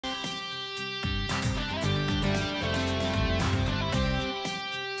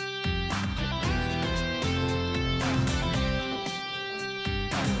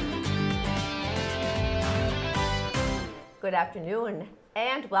Good afternoon,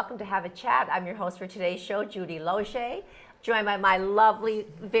 and welcome to Have a Chat. I'm your host for today's show, Judy Loche, joined by my lovely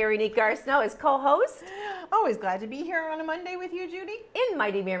Veronique Garceau as co-host. Always glad to be here on a Monday with you, Judy. In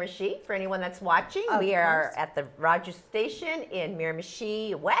mighty Miramichi, for anyone that's watching. We are at the Rogers Station in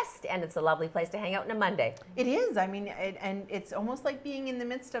Miramichi West, and it's a lovely place to hang out on a Monday. It is. I mean, and it's almost like being in the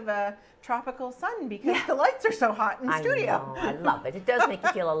midst of a tropical sun because the lights are so hot in the studio. I love it. It does make you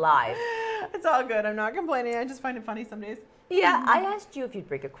feel alive. It's all good. I'm not complaining. I just find it funny some days. Yeah, I asked you if you'd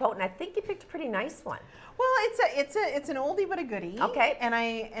bring a quote, and I think you picked a pretty nice one. Well, it's an oldie but a goodie. Okay.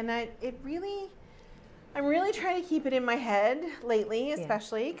 I'm really trying to keep it in my head lately,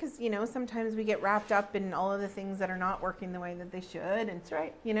 especially because, sometimes we get wrapped up in all of the things that are not working the way that they should. And, That's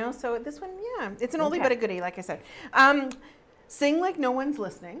right. So this one, it's an oldie but a goodie, like I said. Sing like no one's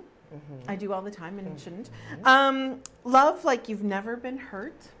listening. Mm-hmm. I do all the time and shouldn't. Love like you've never been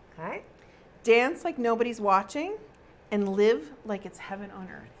hurt. Okay. Dance like nobody's watching. And live like it's heaven on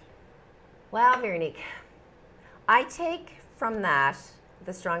earth. Well, Veronique, I take from that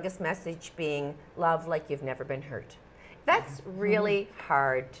the strongest message being love like you've never been hurt. That's really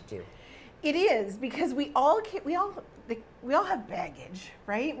hard to do. It is, because we all have baggage,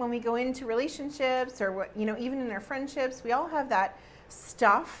 right? When we go into relationships or even in our friendships, we all have that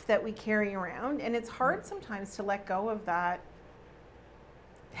stuff that we carry around, and it's hard sometimes to let go of that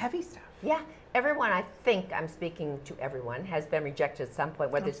heavy stuff. Yeah. Everyone, I think I'm speaking to everyone, has been rejected at some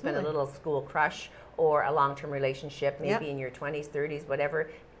point, whether it's been a little school crush or a long-term relationship, maybe in your 20s, 30s, whatever.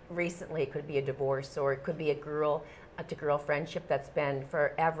 Recently, it could be a divorce, or it could be a girl-to-girl friendship that's been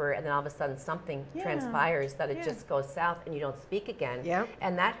forever, and then all of a sudden something transpires that it just goes south and you don't speak again. Yeah.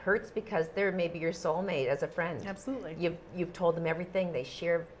 And that hurts because they're maybe your soulmate as a friend. Absolutely. You've told them everything, they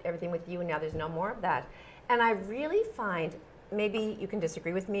share everything with you, and now there's no more of that. And I really find, maybe you can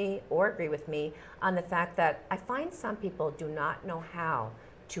disagree with me or agree with me on the fact that I find some people do not know how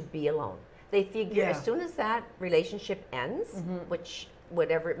to be alone. They figure as soon as that relationship ends, which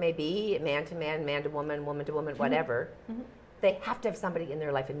whatever it may be, man to man, man to woman, woman to woman, whatever, they have to have somebody in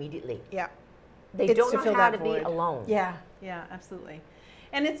their life immediately. Yeah. They don't know how to be alone. Yeah, absolutely.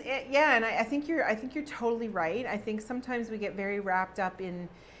 And and I think you're totally right. I think sometimes we get very wrapped up in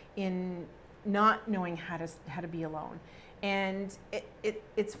not knowing how to be alone. And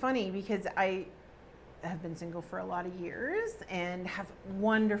it's funny because I have been single for a lot of years and have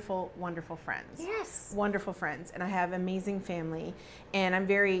wonderful, wonderful friends. Yes. Wonderful friends. And I have amazing family. And I'm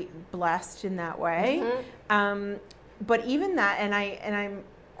very blessed in that way. But even that, and I'm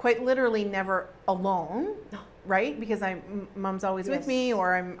quite literally never alone, right? Because mom's always with me,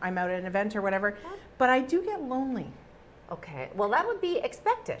 or I'm out at an event or whatever. But I do get lonely. Okay, well that would be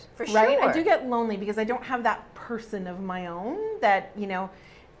expected, for sure. Right, I do get lonely because I don't have that person of my own that,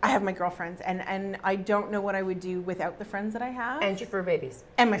 I have my girlfriends and I don't know what I would do without the friends that I have. And your fur babies.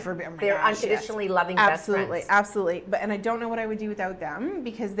 And my fur babies. They're unconditionally loving best friends. Absolutely. And I don't know what I would do without them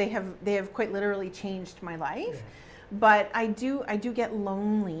because they have quite literally changed my life. Yeah. But I do get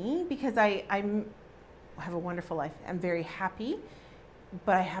lonely because I have a wonderful life. I'm very happy.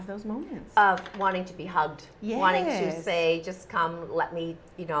 But I have those moments of wanting to be hugged, wanting to say, just come, let me,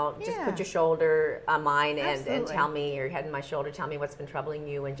 just put your shoulder on mine and tell me, your head on my shoulder, tell me what's been troubling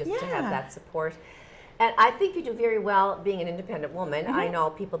you, and just to have that support. And I think you do very well being an independent woman. I know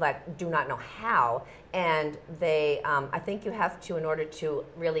people that do not know how, and they, I think you have to, in order to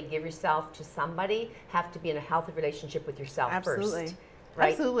really give yourself to somebody, have to be in a healthy relationship with yourself first.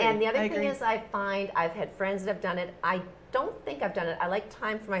 Right? Absolutely. And the other thing is, I find I've had friends that have done it. I don't think I've done it. I like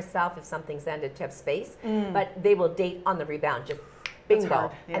time for myself if something's ended to have space, but they will date on the rebound, just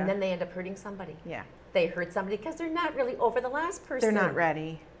bingo. And then they end up hurting somebody. Yeah. They hurt somebody because they're not really over the last person. They're not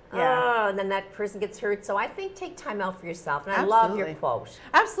ready. Yeah. Oh, and then that person gets hurt. So I think take time out for yourself. And I love your quote.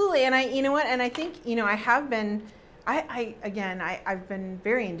 Absolutely. And and I think, I have been, I've been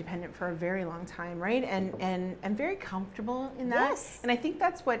very independent for a very long time, right? And I'm very comfortable in that. Yes. And I think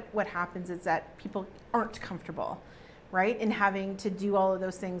that's what happens is that people aren't comfortable, right? In having to do all of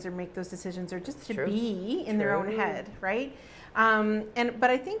those things or make those decisions or just to be in their own head, right? But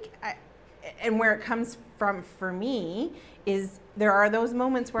I think, and where it comes from for me is there are those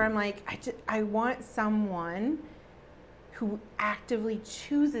moments where I'm like, I want someone who actively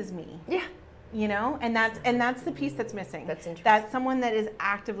chooses me. Yeah. And that's the piece that's missing. That's interesting. That's someone that is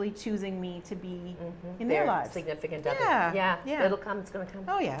actively choosing me to be in their lives. Significant other. Yeah. It'll come. It's going to come.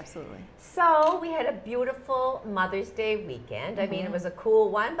 Oh yeah, absolutely. So we had a beautiful Mother's Day weekend. I mean, it was a cool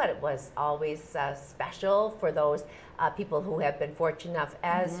one, but it was always special for those people who have been fortunate enough,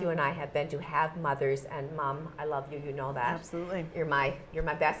 as you and I have been, to have mothers. And Mom, I love you. You know that. Absolutely. You're my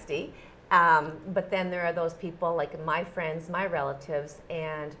bestie. But then there are those people like my friends, my relatives,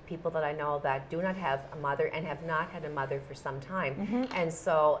 and people that I know that do not have a mother and have not had a mother for some time. And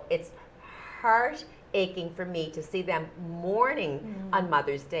so it's heart-aching for me to see them mourning on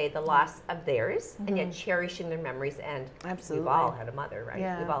Mother's Day the loss of theirs, and yet cherishing their memories. And we've all had a mother, right?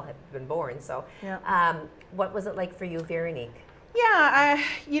 Yeah. We've all been born. So what was it like for you, Veronique? Yeah,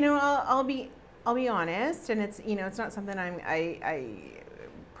 I'll be honest, and it's it's not something I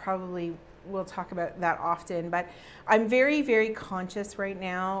probably will talk about that often, but I'm very, very conscious right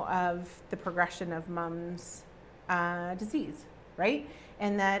now of the progression of mom's disease, right?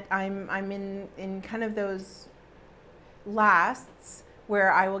 And that I'm in kind of those lasts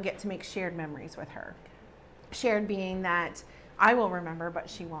where I will get to make shared memories with her. Shared being that I will remember, but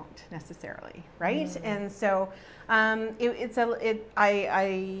she won't necessarily, right? And so it's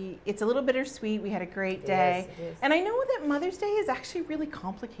a little bittersweet. We had a great day, it is. and I know that Mother's Day is actually really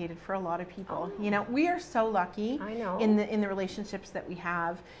complicated for a lot of people. We are so lucky in the relationships that we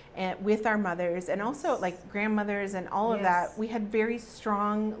have with our mothers, and also like grandmothers and all of that. We had very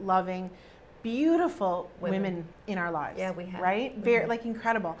strong, loving, beautiful women in our lives. Yeah, we have. Right? Very like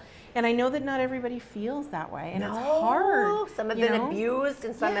incredible. And I know that not everybody feels that way, and it's hard. Some have been abused,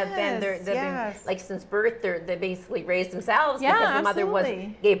 and some have been they've been like since birth. They basically raised themselves because the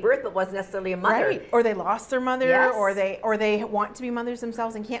mother gave birth, but wasn't necessarily a mother. Right. Or they lost their mother, or they want to be mothers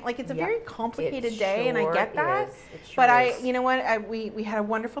themselves and can't. Like it's a very complicated day, and I get that. But you know what? We had a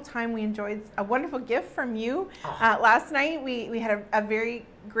wonderful time. We enjoyed a wonderful gift from you last night. We had a very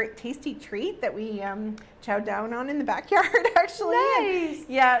great tasty treat that we chowed down on in the backyard actually. Nice.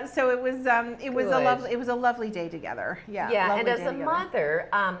 Yeah, so it was a lovely day together. Yeah, and as a mother,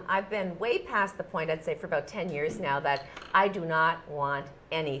 I've been way past the point, I'd say for about 10 years now, that I do not want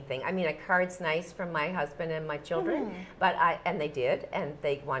anything. I mean, a card's nice from my husband and my children, but they did, and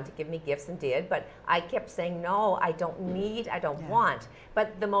they wanted to give me gifts and did, but I kept saying, no, I don't need, I don't want.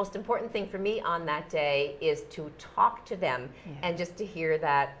 But the most important thing for me on that day is to talk to them and just to hear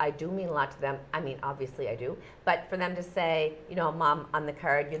that I do mean a lot to them. I mean, obviously I do, but for them to say, Mom, on the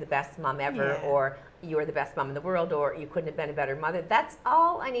card, you're the best mom ever, or you're the best mom in the world, or you couldn't have been a better mother. That's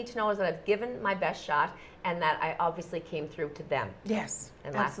all I need to know, is that I've given my best shot and that I obviously came through to them. Yes.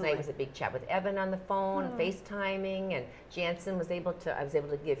 And last night was a big chat with Evan on the phone, FaceTiming, and Jansen I was able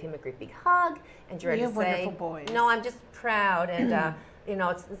to give him a great big hug, and Jared to say, wonderful boys. No, I'm just proud, and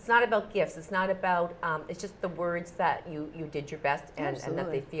it's not about gifts. It's not about, it's just the words that you did your best, and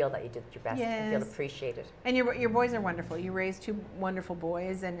that they feel that you did your best and feel appreciated. And your boys are wonderful. You raised two wonderful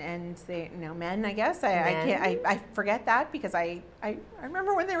boys, and they men, I guess. I forget that because I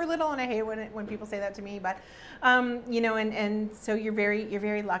remember when they were little, and I hate when people say that to me. But and so you're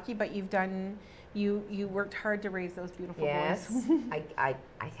very lucky. But you worked hard to raise those beautiful boys. I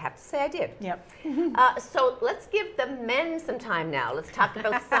have to say I did. Yep. So let's give the men some time now. Let's talk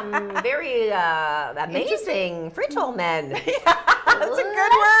about some very amazing Frittle men. That's a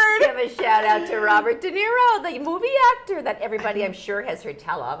good word. Give a shout out to Robert De Niro, the movie actor that everybody I'm sure has heard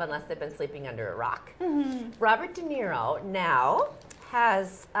tell of, unless they've been sleeping under a rock. Robert De Niro now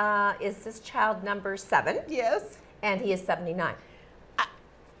is this child number 7. Yes. And he is 79.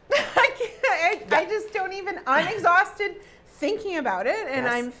 I just don't even, I'm exhausted thinking about it, and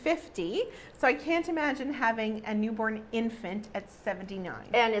I'm 50, so I can't imagine having a newborn infant at 79.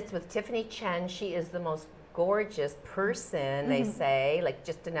 And it's with Tiffany Chen. She is the most gorgeous person, they say, like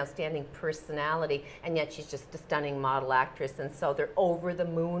just an outstanding personality, and yet she's just a stunning model actress, and so they're over the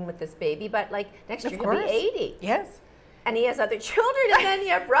moon with this baby, but like next year he'll be 80. Yes. And he has other children, and then you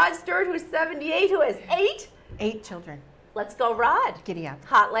have Rod Stewart, who's 78, who has 8 children. Let's go, Rod. Giddy up.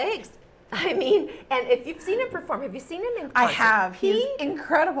 Hot legs. I mean, and if you've seen him perform, have you seen him in concert? I have. He's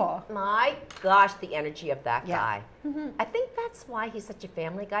incredible. My gosh, the energy of that guy. I think that's why he's such a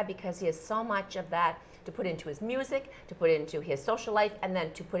family guy, because he has so much of that to put into his music, to put into his social life, and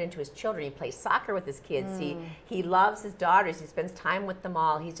then to put into his children. He plays soccer with his kids. He loves his daughters. He spends time with them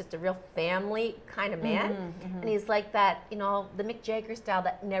all. He's just a real family kind of man. And he's like that, the Mick Jagger style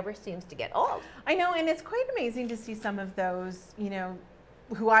that never seems to get old. I know, and it's quite amazing to see some of those,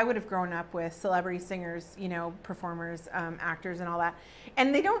 who I would have grown up with, celebrity singers, performers, actors and all that.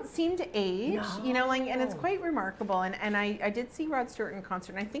 And they don't seem to age, and it's quite remarkable. And I did see Rod Stewart in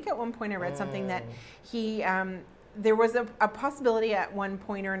concert, and I think at one point I read something that he there was a possibility at one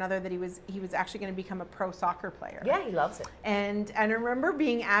point or another that he was actually going to become a pro soccer player. Yeah, he loves it. And I remember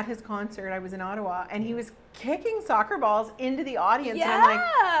being at his concert. I was in Ottawa, and he was kicking soccer balls into the audience. Yeah. And I'm like,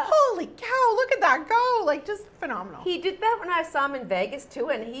 holy cow, look at that go. Like, just phenomenal. He did that when I saw him in Vegas too,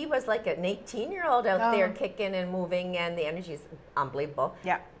 and he was like an 18-year-old out there kicking and moving, and the energy is unbelievable.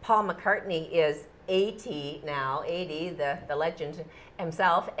 Yeah. Paul McCartney is 80 now, the legend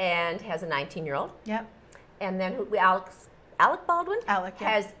himself, and has a 19-year-old. Yep. And then Alec Baldwin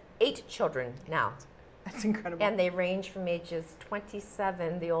has 8 children now. That's incredible. And they range from ages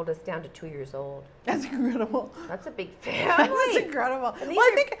 27, the oldest, down to 2 years old. That's incredible. That's a big family. That's incredible. Well,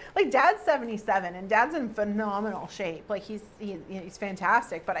 I think like Dad's 77 and Dad's in phenomenal shape. Like he's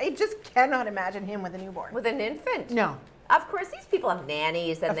fantastic, but I just cannot imagine him with a newborn. With an infant. No. Of course, these people have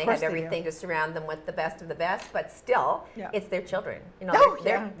nannies and they have everything to surround them with the best of the best, but still, it's their children. You know,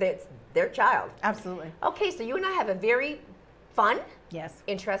 it's their child. Absolutely. Okay, so you and I have a very fun,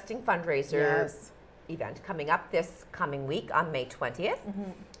 interesting fundraiser event coming up this coming week on May 20th.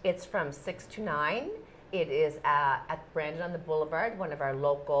 It's from 6 to 9. It is at Brandon on the Boulevard, one of our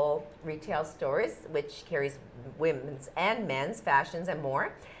local retail stores, which carries women's and men's fashions and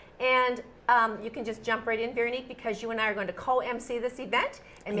more. And you can just jump right in, very neat, because you and I are going to co-MC this event,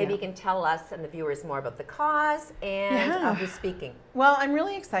 and maybe you can tell us and the viewers more about the cause and who's speaking. Well, I'm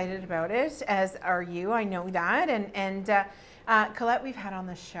really excited about it, as are you. I know that. And Colette we've had on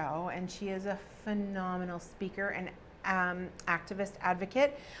the show, and she is a phenomenal speaker and activist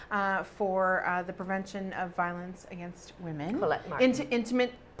advocate for the prevention of violence against women. Colette Martin.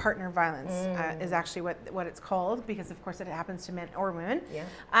 Intimate partner violence is actually what it's called, because of course it happens to men or women.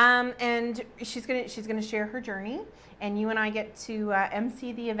 Yeah. And she's gonna share her journey, and you and I get to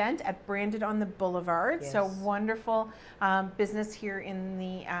MC the event at Brandon on the Boulevard. Yes. So wonderful business here in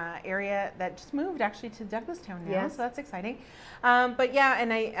the area that just moved actually to Douglastown now. Yes. So that's exciting. But yeah,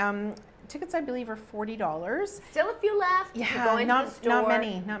 and tickets, I believe, are $40. Still a few left. Yeah, going to the store. Not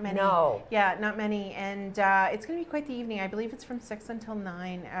many. No. Yeah, not many. And it's going to be quite the evening. I believe it's from 6 until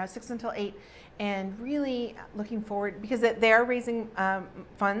 8. And really looking forward, because they are raising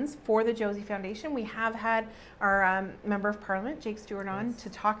funds for the Josie Foundation. We have had our Member of Parliament, Jake Stewart, on to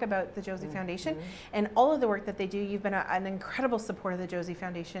talk about the Josie Foundation and all of the work that they do. You've been an incredible supporter of the Josie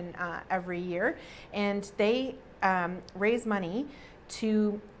Foundation every year. And they raise money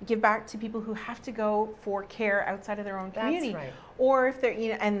to give back to people who have to go for care outside of their own community. That's right. Or if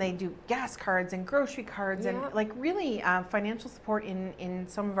they're, and they do gas cards and grocery cards and like really financial support in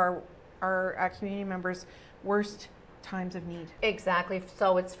some of our community members' worst times of need. Exactly.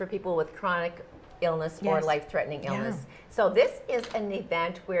 So it's for people with chronic illness or life-threatening illness. So this is an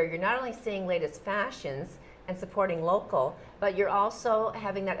event where you're not only seeing latest fashions and supporting local, but you're also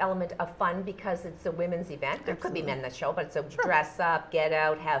having that element of fun, because it's a women's event. There could be men that show, but it's a dress up, get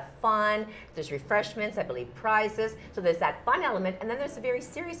out, have fun. There's refreshments, I believe prizes. So there's that fun element, and then there's a very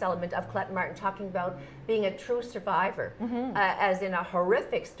serious element of Colette Martin talking about being a true survivor, as in a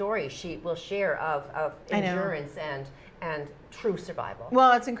horrific story she will share of endurance and true survival.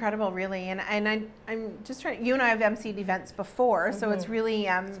 Well, it's incredible, really, and I'm just trying. You and I have emceed events before, so it's really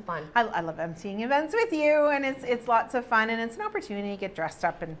it's fun. I love emceeing events with you, and it's lots of fun, and it's an opportunity to get dressed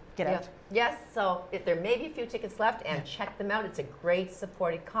up and get out. Yes, so if there may be a few tickets left, and check them out. It's a great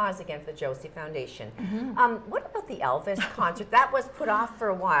supported cause, again, for the Josie Foundation. What about the Elvis concert? That was put off for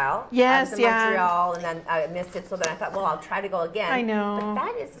a while. Yes, I was in Montreal, and then I missed it, so then I thought, well, I'll try to go again. I know. But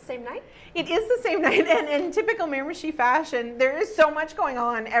that is the same night? It is the same night, and in typical Miramichi fashion, there is so much going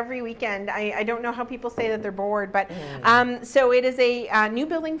on every weekend. I don't know how people say that they're bored, but so it is a new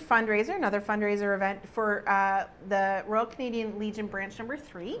building fundraiser, another fundraiser event for the Royal Canadian Legion branch number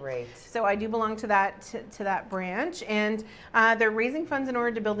 3. Great. So I do belong to that branch, and they're raising funds in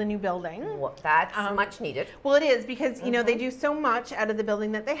order to build a new building. Well, that's much needed. Well, it is, because you know they do so much out of the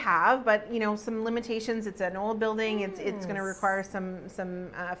building that they have, but you know some limitations. It's an old building. It's going to require some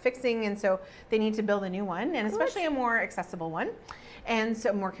fixing, and so they need to build a new one, and especially a more accessible one, and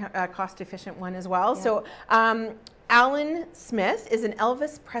so more cost-efficient one as well. So Alan Smith is an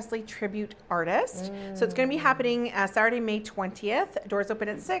Elvis Presley tribute artist. So it's going to be happening Saturday, May 20th. Doors open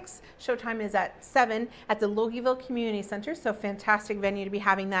at 6. Showtime is at 7 at the Logieville Community Center. So fantastic venue to be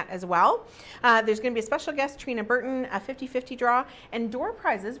having that as well. There's going to be a special guest, Trina Burton, a 50-50 draw, and door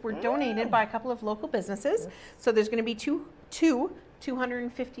prizes were donated by a couple of local businesses. So there's going to be two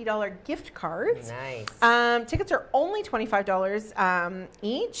 $250 gift cards. Nice. Tickets are only $25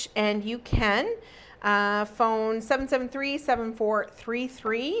 each, and you can phone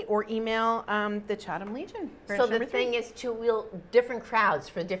 773-7433, or email the Chatham Legion. So the thing is to wheel different crowds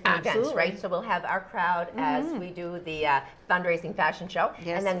for different events, right? So we'll have our crowd as we do the fundraising fashion show,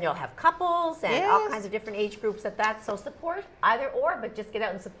 and then you'll have couples and all kinds of different age groups at that. So support either or, but just get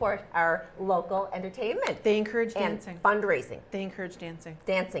out and support our local entertainment. They encourage dancing. And fundraising. They encourage dancing.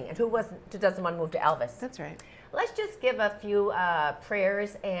 Dancing. And who doesn't want to move to Elvis? That's right. Let's just give a few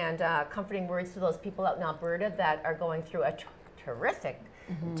prayers and comforting words to those people out in Alberta that are going through a terrific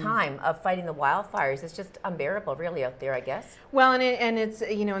time of fighting the wildfires. It's just unbearable, really, out there, I guess. Well, and it's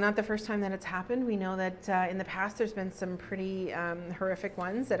not the first time that it's happened. We know that in the past there's been some pretty horrific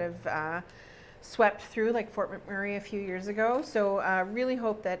ones that have swept through, like Fort McMurray a few years ago. So really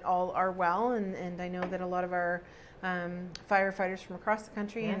hope that all are well, and I know that a lot of our firefighters from across the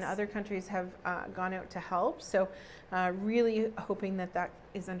country and other countries have gone out to help. So really hoping that that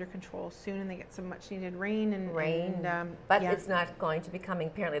is under control soon and they get some much needed rain. But it's not going to be coming.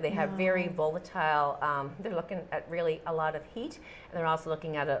 Apparently they have very volatile, they're looking at really a lot of heat, and they're also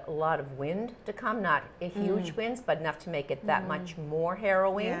looking at a lot of wind to come, not a huge winds, but enough to make it that much more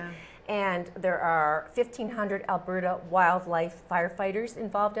harrowing. Yeah. And there are 1,500 Alberta wildlife firefighters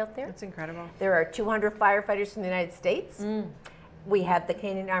involved out there. That's incredible. There are 200 firefighters from the United States. We have the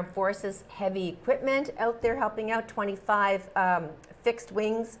Canadian Armed Forces heavy equipment out there helping out, 25 fixed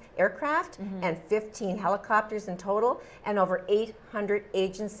wings aircraft and 15 helicopters in total, and over 800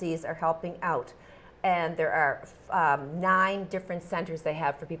 agencies are helping out. And there are 9 different centers they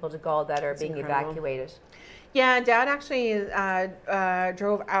have for people to go that are being evacuated. Yeah, Dad actually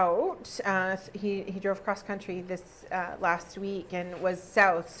drove out. He drove cross country this last week and was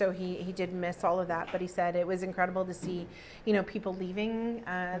south, so he did miss all of that. But he said it was incredible to see, people leaving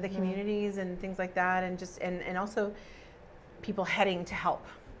the communities and things like that, and just and also people heading to help.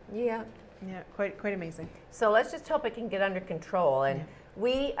 Yeah, quite amazing. So let's just hope it can get under control. And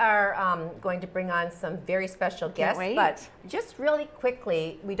we are going to bring on some very special guests, but just really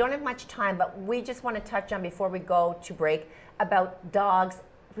quickly, we don't have much time, but we just want to touch on, before we go to break, about dogs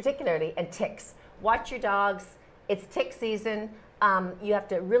particularly, and ticks. Watch your dogs. It's tick season. You have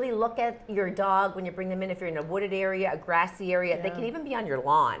to really look at your dog when you bring them in. If you're in a wooded area, a grassy area, they can even be on your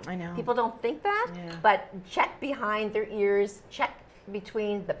lawn. I know. People don't think that, but check behind their ears, check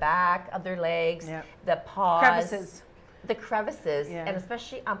between the back of their legs, the paws. The crevices, and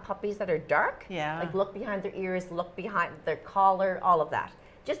especially on puppies that are dark, like look behind their ears, look behind their collar, all of that.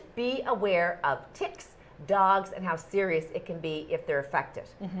 Just be aware of ticks, dogs, and how serious it can be if they're affected.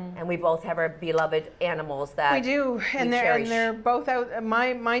 And we both have our beloved animals that we do, and they're both out.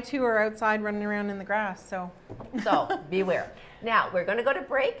 My 2 are outside running around in the grass. So beware. Now we're going to go to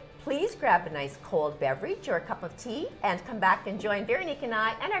break. Please grab a nice cold beverage or a cup of tea, and come back and join Veronique and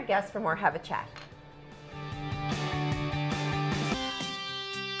I and our guests for more Have a Chat.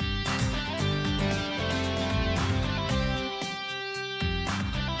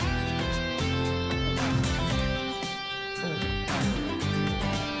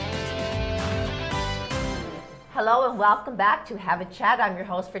 Hello and welcome back to Have a Chat. I'm your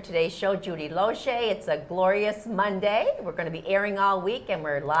host for today's show, Judy Loche. It's a glorious Monday. We're going to be airing all week, and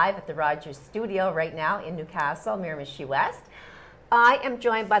we're live at the Rogers Studio right now in Newcastle, Miramichi West. I am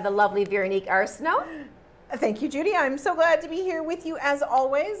joined by the lovely Veronique Arsenault. Thank you, Judy. I'm so glad to be here with you as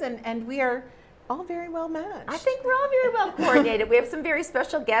always, and we are all very well matched. I think we're all very well coordinated. We have some very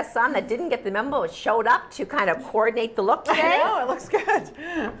special guests on that didn't get the memo, showed up to kind of coordinate the look today. I know, it looks good.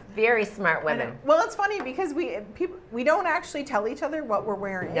 Very smart women. Well, it's funny because we don't actually tell each other what we're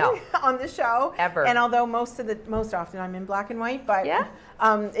wearing on the show. Ever. And although most often I'm in black and white, but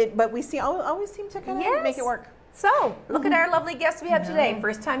but we always seem to kind of make it work. So look at our lovely guests we have today.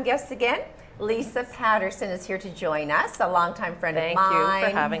 First time guests again. Lisa Patterson is here to join us, a longtime friend of mine. Thank you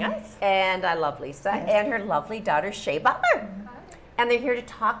for having us. And I love Lisa and her lovely daughter, Shay Butler. Hi. And they're here to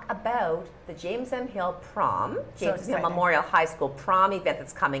talk about the James M. Hill Prom, James M. Hill Memorial High School Prom event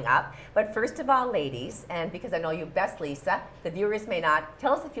that's coming up. But first of all, ladies, and because I know you best, Lisa, the viewers may not,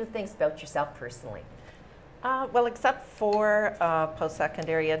 tell us a few things about yourself personally. Well, except for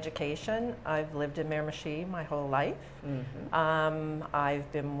post-secondary education, I've lived in Miramichi my whole life.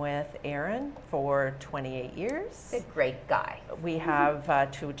 I've been with Aaron for 28 years. A great guy. We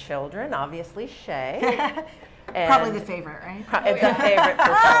have 2 children, obviously Shay. Probably the favorite, right? The favorite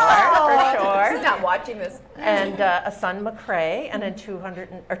for sure. She's not watching this. And a son, McCrae, and in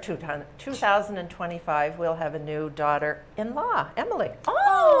 2025 we'll have a new daughter-in-law, Emily.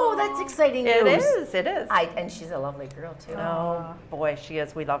 Oh, that's exciting news. It is. And she's a lovely girl too. Oh boy, she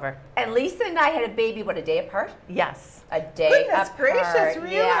is. We love her. And Lisa and I had a baby, what, a day apart? Yes. A day Goodness apart. gracious,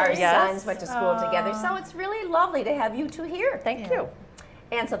 really? Yeah, our Yes. sons went to school together. So it's really lovely to have you two here. Thank you.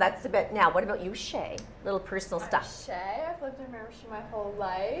 And so that's a bit. Now, what about you, Shay? Little personal stuff. Shay, I've lived in Miramichi my whole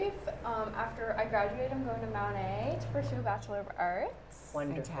life. After I graduate, I'm going to Mount A to pursue a Bachelor of Arts.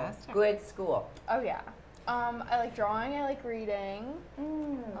 Wonderful. Fantastic. Good school. Oh yeah. I like drawing. I like reading.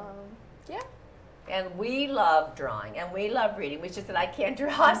 Yeah. And we love drawing and we love reading, which is that I can't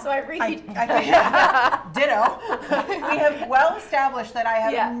draw, so I read. Ditto. We have well established that I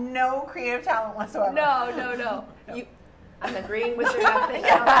have no creative talent whatsoever. No. I'm agreeing with her. I think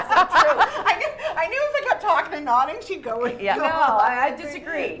that's not true. I knew if I kept talking and nodding, she'd go. Yeah. No, I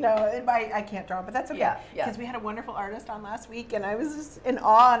disagree. No, I can't draw, but that's okay. Yeah. Because we had a wonderful artist on last week, and I was just in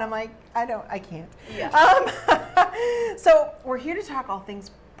awe, and I'm like, I can't. Yeah. So we're here to talk all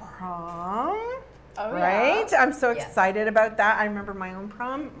things prom. Oh, Right? Yeah. I'm so excited about that. I remember my own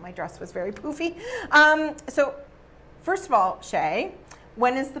prom. My dress was very poofy. So first of all, Shay,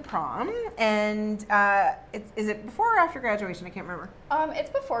 when is the prom? And is it before or after graduation? I can't remember. It's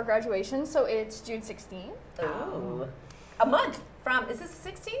before graduation, so it's June 16th. Ooh. A month from, is this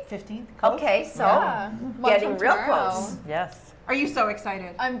the 16th? 15th. Okay, so getting real close. Yes. Are you so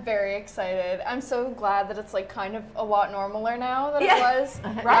excited? I'm very excited. I'm so glad that it's like kind of a lot normaler now than it was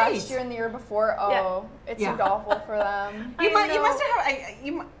Right. last year and the year before. Oh, it seemed awful for them. You must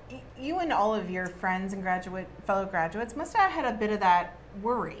have you and all of your friends and fellow graduates must have had a bit of that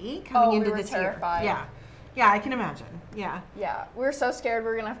worry coming into this terrified. year. Yeah, I can imagine. Yeah. Yeah, we were so scared we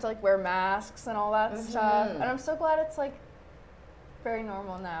were gonna have to like wear masks and all that stuff. And I'm so glad it's like very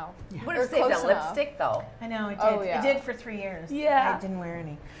normal now. Yeah. Would have saved a lipstick though. I know, it did. Oh, yeah. It did for 3 years. Yeah. I didn't wear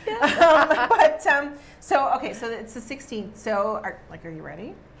any. So it's the 16th. So are you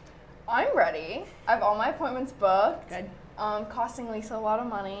ready? I'm ready. I have all my appointments booked. Good. Costing Lisa a lot of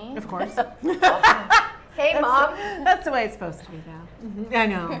money. Of course. Hey, Mom. That's the way it's supposed to be now. I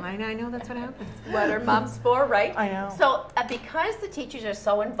know that's what happens. What are moms for, right? I know. So because the teachers are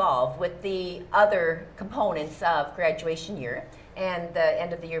so involved with the other components of graduation year and the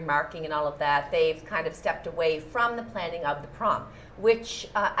end of the year marking and all of that, they've kind of stepped away from the planning of the prom, which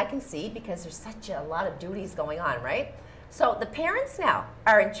I can see because there's such a lot of duties going on, right? So the parents now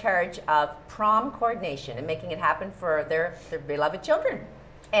are in charge of prom coordination and making it happen for their beloved children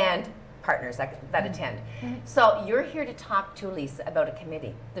and partners that attend. So you're here to talk to Lisa about a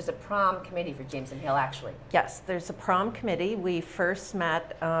committee. There's a prom committee for James and Hill, actually. Yes, there's a prom committee. We first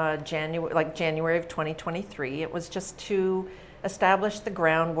met January of 2023. It was just to establish the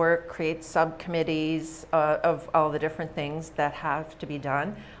groundwork, create subcommittees of all the different things that have to be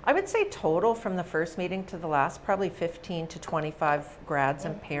done. I would say total from the first meeting to the last, probably 15 to 25 grads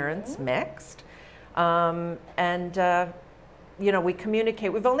and parents mixed. We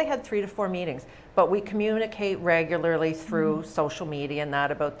communicate. We've only had 3 to 4 meetings, but we communicate regularly through social media and that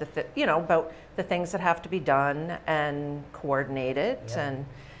about about the things that have to be done and coordinated. And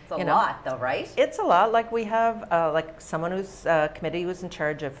it's a lot, though, right? It's a lot. Like we have someone who's committee who's in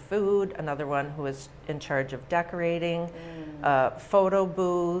charge of food, another one who is in charge of decorating, photo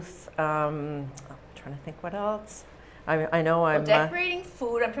booth. I'm trying to think what else. I know I'm decorating,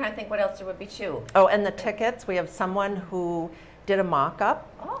 food. I'm trying to think what else there would be too. Oh, and the tickets. We have someone who did a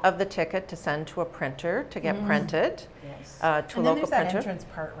mock-up of the ticket to send to a printer to get printed. Yes. To a and then local there's printer. that entrance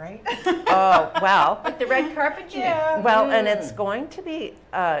part, right? Oh, well. Like the red carpet, Well, and it's going to be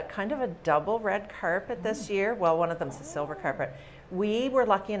kind of a double red carpet this year. Well, one of them's a silver carpet. We were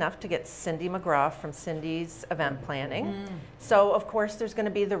lucky enough to get Cindy McGraw from Cindy's event planning. So, of course, there's going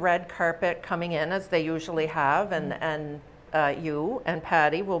to be the red carpet coming in as they usually have, and you and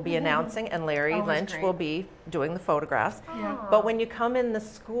Patty will be announcing, and Larry Lynch will be doing the photographs. But when you come in the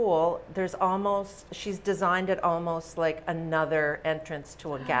school, she's designed it almost like another entrance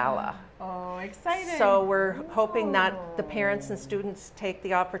to a gala. Oh, exciting. So we're hoping that the parents and students take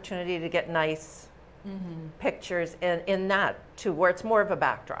the opportunity to get nice pictures in that too, where it's more of a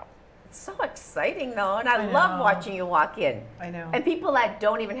backdrop. It's so exciting, though, and I love watching you walk in. I know. And people that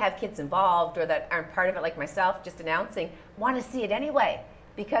don't even have kids involved or that aren't part of it, like myself, just announcing, want to see it anyway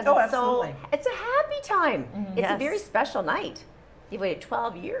because it's a happy time. It's a very special night. You've waited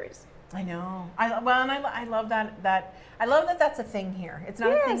 12 years. I know. I love that. I love that that's a thing here. It's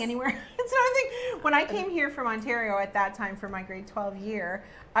not a thing anywhere. It's not a thing. When I came here from Ontario at that time for my grade 12 year,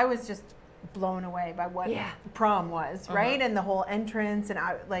 I was just blown away by what prom was, right? And the whole entrance, and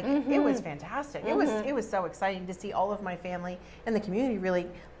I like it was fantastic. It was so exciting to see all of my family and the community really.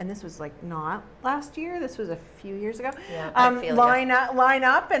 And this was like not last year. This was a few years ago. Line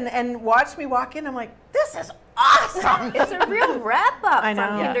up and watch me walk in. I'm like, this is awesome. It's a real wrap up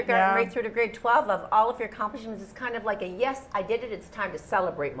from kindergarten right through to grade 12 of all of your accomplishments. It's kind of like a yes, I did it. It's time to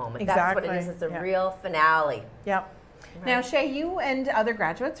celebrate moment. Exactly. That's what it is. It's a real finale. Yep. Right. Now, Shay, you and other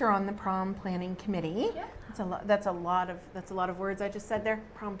graduates are on the prom planning committee. Yeah. That's a lot of words I just said there.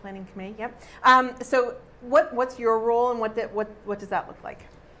 Prom planning committee. Yep. So, what's your role, and what does that look like?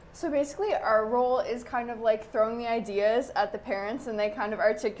 So basically, our role is kind of like throwing the ideas at the parents, and they kind of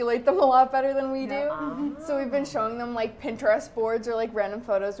articulate them a lot better than we do. So we've been showing them like Pinterest boards or like random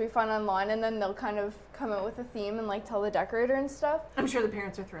photos we find online, and then they'll kind of come out with a theme and like tell the decorator and stuff. I'm sure the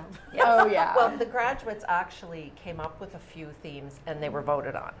parents are thrilled. Yes. Oh yeah. Well, the graduates actually came up with a few themes, and they were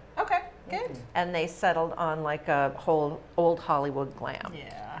voted on. Okay, good. And they settled on like a whole old Hollywood glam.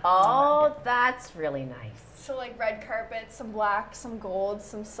 Yeah. Oh, that's really nice. So like red carpet, some black, some gold,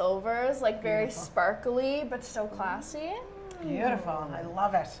 some silvers, like very sparkly but still classy. Beautiful. I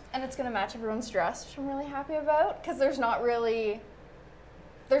love it. And it's gonna match everyone's dress, which I'm really happy about, because there's nothing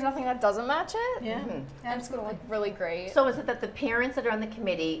that doesn't match it. Yeah. And it's gonna look really great. So is it that the parents that are on the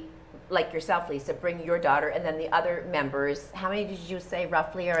committee, like yourself, Lisa, bring your daughter, and then the other members, how many did you say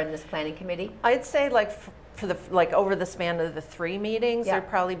roughly are in this planning committee? I'd say like for the over the span of the 3 meetings, there'd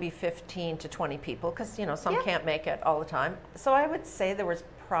probably be 15 to 20 people, because some can't make it all the time. So I would say there was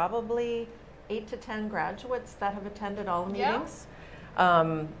probably 8 to 10 graduates that have attended all the meetings,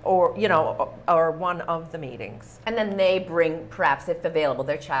 or one of the meetings. And then they bring, perhaps if available,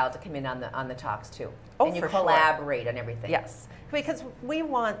 their child to come in on the talks too. Oh, and you for collaborate on everything. Yes, because we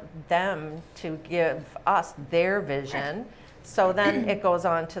want them to give us their vision. So then it goes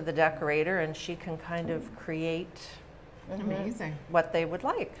on to the decorator, and she can kind of create amazing what they would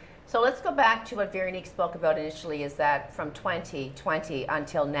like. So let's go back to what Veronique spoke about initially, is that from 2020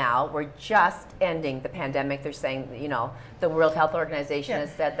 until now, we're just ending the pandemic. They're saying, the World Health Organization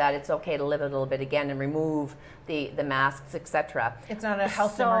has said that it's okay to live a little bit again and remove the masks, etc. It's not a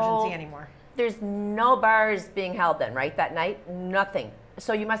health emergency anymore. There's no bars being held then, right, that night? Nothing.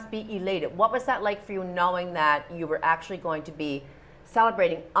 So you must be elated. What was that like for you, knowing that you were actually going to be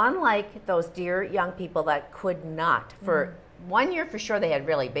celebrating, unlike those dear young people that could not? For 1 year, for sure, they had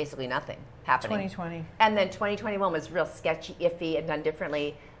really basically nothing happening. 2020. And then 2021 was real sketchy, iffy, and done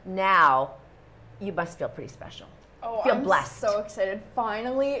differently. Now, you must feel pretty special. Oh, feel I'm blessed. So excited.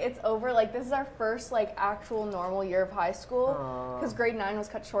 Finally, it's over. Like, this is our first, actual normal year of high school, because grade 9 was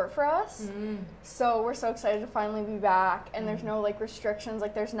cut short for us. So we're so excited to finally be back, and there's no, restrictions.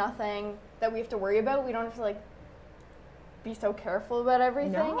 There's nothing that we have to worry about. We don't have to, be so careful about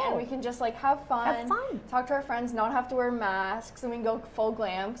everything, and we can just, have fun. Talk to our friends, not have to wear masks, and we can go full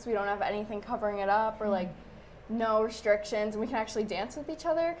glam, because we don't have anything covering it up, or, no restrictions, and we can actually dance with each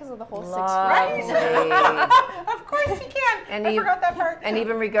other because of the whole 6 feet. Of course you can. And I forgot that part. And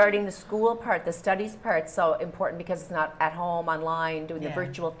even regarding the school part, the studies part, so important, because it's not at home, online, doing the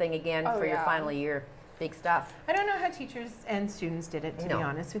virtual thing again for your final year. Big stuff. I don't know how teachers and students did it, to be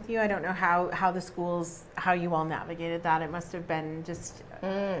honest with you. I don't know how the schools, how you all navigated that. It must have been just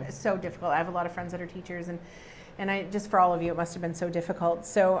so difficult. I have a lot of friends that are teachers, and I just, for all of you, it must have been so difficult.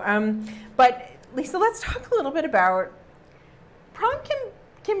 So, but Lisa, let's talk a little bit about prom.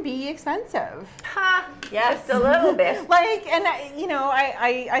 Can be expensive. Yes, a little bit. And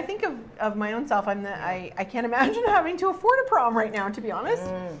I think of my own self. I can't imagine having to afford a prom right now, to be honest.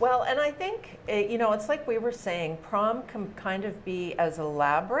 Well, and I think it's like we were saying, prom can kind of be as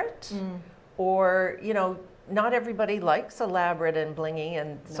elaborate, or not everybody likes elaborate and blingy,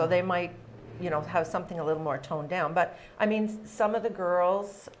 and so they might have something a little more toned down. But I mean, some of the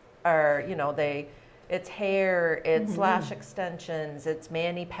girls are it's hair, it's lash extensions, it's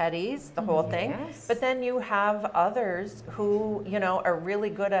mani-pedis, the whole thing. Yes. But then you have others who, are really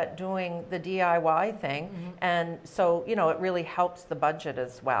good at doing the DIY thing. And so, it really helps the budget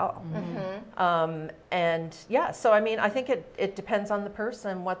as well. So I mean, I think it depends on the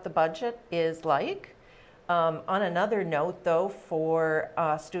person, what the budget is like. On another note, though, for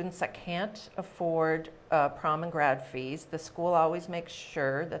students that can't afford prom and grad fees, the school always makes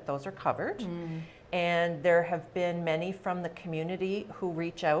sure that those are covered. And there have been many from the community who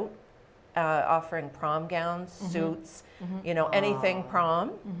reach out offering prom gowns, suits, anything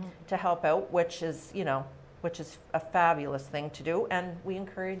prom to help out, which is a fabulous thing to do. And we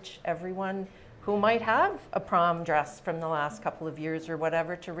encourage everyone who might have a prom dress from the last couple of years or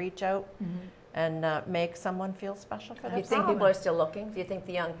whatever to reach out and make someone feel special for Do their you think prom. people are still looking? Do you think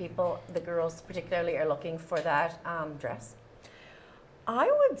the young people, the girls particularly, are looking for that dress?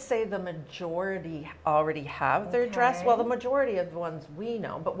 I would say the majority already have their dress. Well, the majority of the ones we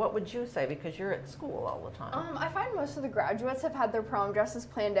know. But what would you say? Because you're at school all the time. I find most of the graduates have had their prom dresses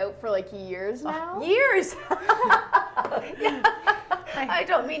planned out for like years now. Years. Yeah. I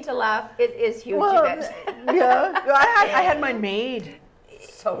don't mean to laugh. It is huge. Well, Event. yeah, I had mine made.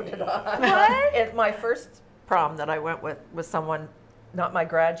 So did I. What? My first prom that I went with was someone, not my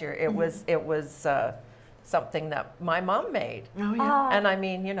grad year. It was something that my mom made. Oh yeah. And I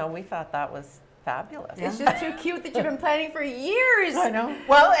mean, you know, we thought that was fabulous. It's just too cute that you've been planning for years. I know.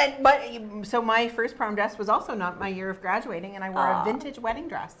 Well, so my first prom dress was also not my year of graduating, and I wore a vintage wedding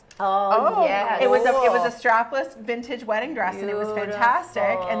dress. Oh, yeah. It was a strapless vintage wedding dress, and it was fantastic.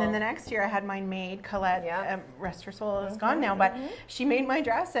 And then the next year, I had mine made. Colette, rest her soul, is gone now, but she made my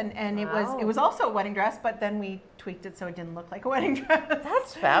dress, and it was also a wedding dress, but then we tweaked it so it didn't look like a wedding dress.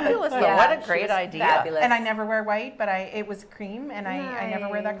 That's fabulous. Yeah, what a great idea. Fabulous. And I never wear white, but it was cream, and I never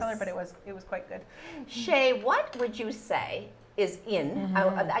wear that color, but it was quite good. Shay, what would you say is in?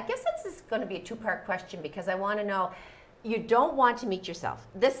 I guess this is going to be a two-part question because I want to know, you don't want to meet yourself.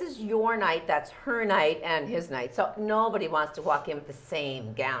 This is your night, that's her night and his night. So nobody wants to walk in with the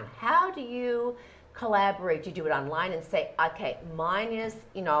same gown. How do you collaborate? You do it online and say, okay, mine is,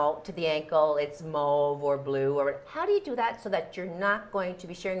 you know, to the ankle, it's mauve or blue, or how do you do that so that you're not going to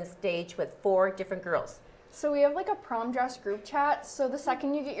be sharing the stage with 4 different girls? So we have like a prom dress group chat. So the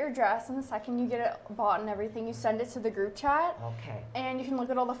second you get your dress and the second you get it bought and everything, you send it to the group chat. Okay. And you can look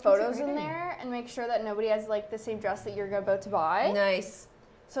at all the photos in there and make sure that nobody has like the same dress that you're about to buy. Nice.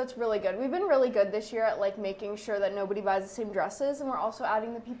 So it's really good. We've been really good this year at like making sure that nobody buys the same dresses, and we're also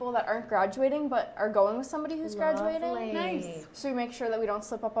adding the people that aren't graduating but are going with somebody who's graduating. Nice. So we make sure that we don't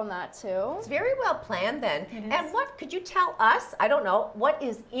slip up on that too. It's very well planned then. And what could you tell us? I don't know. What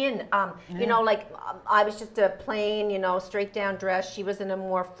is in? You know, like I was just a plain, you know, straight down dress. She was in a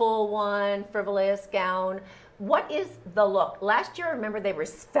more full one, frivolous gown. What is the look? Last year, I remember they were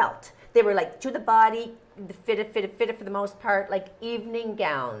svelte. They were like to the body, fitted for the most part, like evening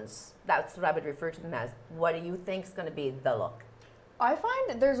gowns. That's what I would refer to them as. What do you think is going to be the look? I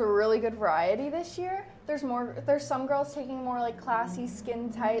find there's a really good variety this year. There's some girls taking more like classy,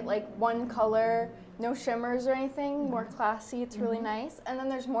 skin tight, like one color, no shimmers or anything, more classy. It's really nice. And then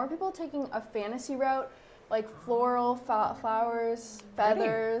there's more people taking a fantasy route, like floral, flowers,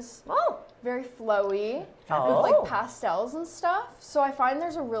 feathers. Oh. Very flowy, with like pastels and stuff. So I find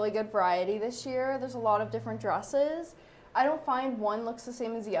there's a really good variety this year. There's a lot of different dresses. I don't find one looks the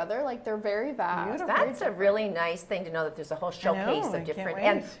same as the other. Like they're very vast. That's a really nice thing to know that there's a whole showcase of I different.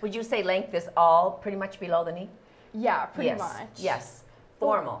 can't And would you say length is all pretty much below the knee? Yeah, pretty much. Yes.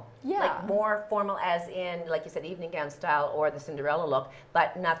 Formal. Yeah. Like more formal as in, like you said, evening gown style or the Cinderella look,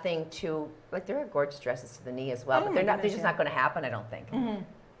 but nothing too, like there are gorgeous dresses to the knee as well, but they're just not going to happen, I don't think.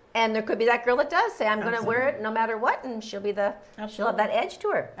 And there could be that girl that does say, I'm going to wear it no matter what, and she'll have that edge to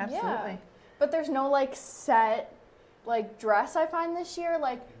her. Absolutely. Yeah. But there's no like set like dress I find this year.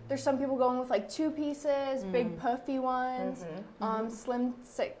 Like there's some people going with like 2 pieces, big puffy ones, slim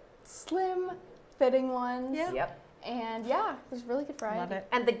fitting ones. Yeah. Yep. And yeah, there's really good variety. Love it.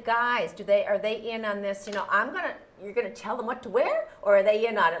 And the guys, are they in on this? You know, you're gonna tell them what to wear, or are they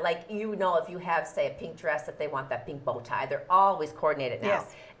in on it? Like, you know, if you have, say, a pink dress, that they want that pink bow tie, they're always coordinated now.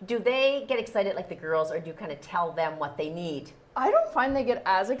 Yes. Do they get excited like the girls, or do you kind of tell them what they need? I don't find they get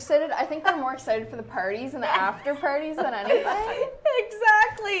as excited. I think they're more excited for the parties and the after parties than anything.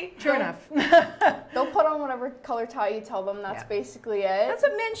 Exactly. True enough. They'll put on whatever color tie you tell them. That's basically it. That's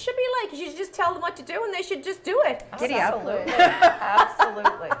what men should be like. You should just tell them what to do, and they should just do it. Giddy up. Absolutely.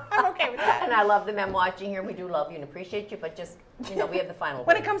 Absolutely. I'm okay with that. And I love the men watching here. We do love you and appreciate you, but just, you know, we have the final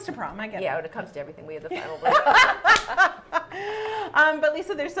When word. it comes to prom, I get it. Yeah, when it comes to everything, we have the final word. But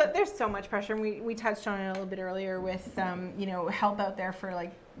Lisa, there's so much pressure. And we touched on it a little bit earlier with you know, help out there for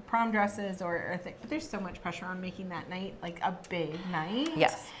like prom dresses or things. But there's so much pressure on making that night like a big night.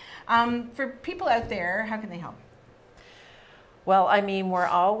 Yes. For people out there, how can they help? Well, I mean, we're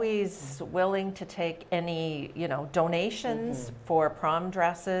always willing to take any, you know, donations for prom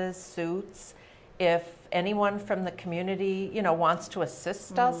dresses, suits. If anyone from the community, you know, wants to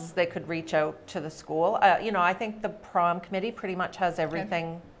assist us, they could reach out to the school. You know, I think the prom committee pretty much has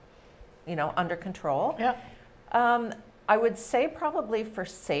everything, you know, under control. Yeah. I would say probably for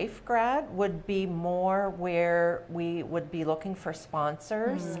Safe Grad would be more where we would be looking for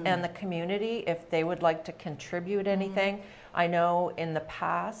sponsors and the community if they would like to contribute anything. I know in the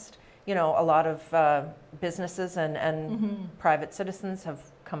past, you know, a lot of businesses and private citizens have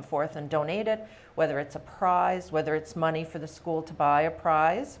come forth and donated, whether it's a prize, whether it's money for the school to buy a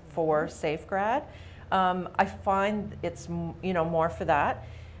prize for SafeGrad. I find it's, you know, more for that.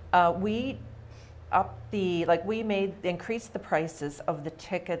 We increased the prices of the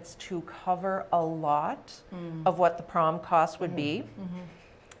tickets to cover a lot of what the prom cost would be.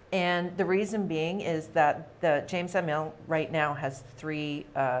 And the reason being is that the James M. Mill right now has 3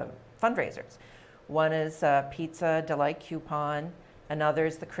 fundraisers. One is Pizza Delight Coupon, another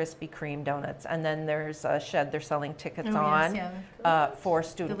is the Krispy Kreme donuts, and then there's a shed they're selling tickets for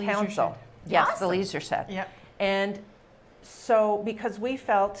Student Council. Yes, awesome. The leisure shed. Yep. And so because we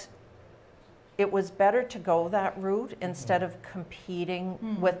felt it was better to go that route instead of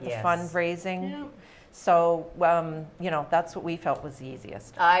competing with the fundraising. Yeah. So, you know, that's what we felt was the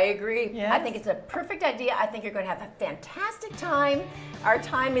easiest. I agree. Yes. I think it's a perfect idea. I think you're going to have a fantastic time. Our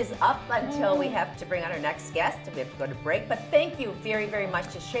time is up until we have to bring on our next guest. We have to go to break. But thank you very, very much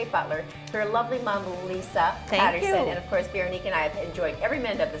to Shay Butler, her lovely mom, Lisa Patterson. And of course, Veronique and I have enjoyed every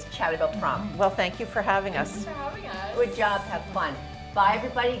minute of this chat about prom. Well, thank you for having us. Thanks for having us. Good job. Have fun. Bye,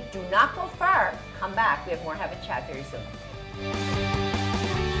 everybody. Do not go far. Come back. We have more Have a Chat very soon.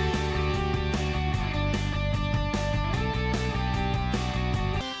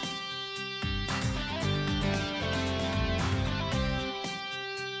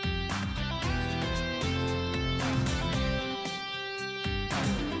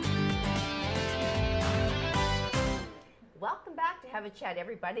 Welcome back to Have a Chat,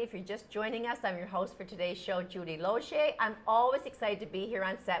 everybody. If you're just joining us, I'm your host for today's show, Judy Loche. I'm always excited to be here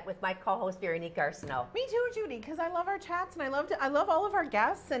on set with my co-host, Veronique Arsenault. Me too, Judy, because I love our chats and I love all of our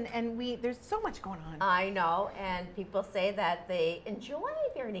guests, and there's so much going on. I know, and people say that they enjoy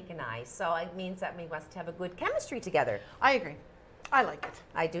Veronique and I, so it means that we must have a good chemistry together. I agree. I like it.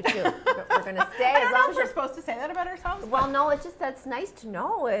 I do too. We're going to stay as long as we're supposed to say that about ourselves. Well, no, it's just that it's nice to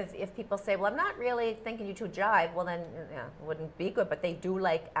know if people say, well, I'm not really thinking you two jive, well then it wouldn't be good, but they do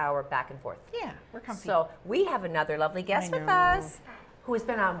like our back and forth. Yeah, we're comfy. So we have another lovely guest with us who has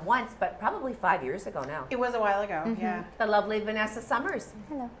been on once, but probably 5 years ago now. It was a while ago, yeah. The lovely Vanessa Summers.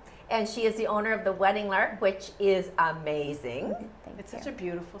 Hello. And she is the owner of the Wedding Lark, which is amazing. It's such a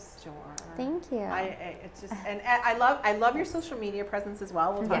beautiful store. Thank you. It's just, and I love your social media presence as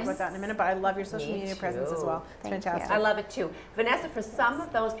well. We'll talk about that in a minute, but I love your social media presence as well. It's fantastic. I love it too. Vanessa, for some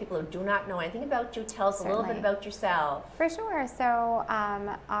of those people who do not know anything about you, tell us a little bit about yourself. For sure. So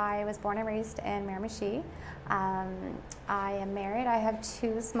I was born and raised in Miramichi. I am married. I have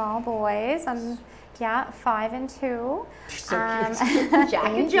 2 small boys. 5 and 2. They're so cute.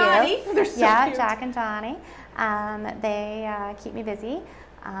 Jack and Johnny. They're so cute. Jack and Johnny. They keep me busy.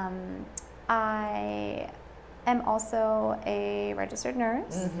 I am also a registered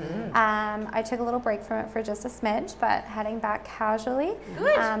nurse. I took a little break from it for just a smidge, but heading back casually.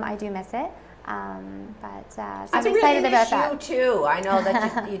 Good. I do miss it. So I'm excited about that. You too. I know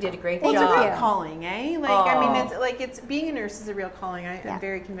that you did a great job. It's a real calling, eh? I mean, it's being a nurse is a real calling. I'm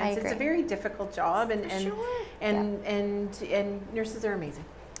very convinced. It's a very difficult job, and nurses are amazing.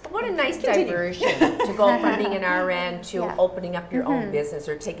 What a nice diversion to go from being an RN to opening up your own business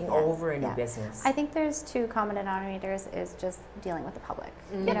or taking over a new business. I think there's 2 common denominators is just dealing with the public.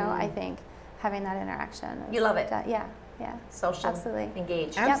 You know, I think having that interaction. You love it. Yeah. Social, absolutely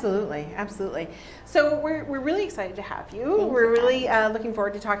engaged. Absolutely. So we're really excited to have you. We're really looking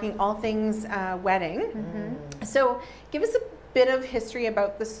forward to talking all things wedding. So give us a bit of history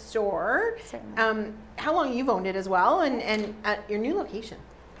about the store. Certainly. How long you've owned it as well, and at your new location.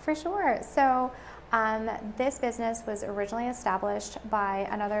 For sure. So this business was originally established by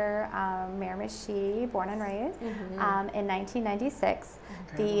another Miramichi, born and raised, in 1996.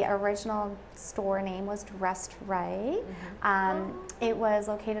 The original store name was Dressed Right. It was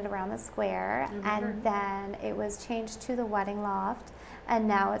located around the square, and then it was changed to the Wedding Loft, and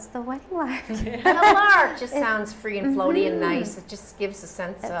now it's the Wedding Lark. And the Lark just sounds free and floaty and nice. It just gives a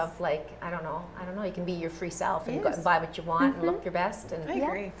sense of I don't know, you can be your free self and go and buy what you want and look your best. And I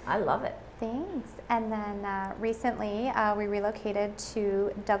agree. I love it. Thanks. And then recently we relocated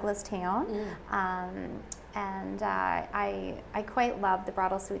to Douglastown. And I quite love the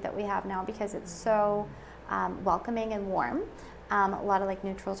bridal suite that we have now because it's so welcoming and warm. A lot of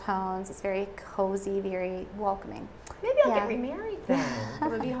neutral tones. It's very cozy, very welcoming. Maybe I'll get remarried then. It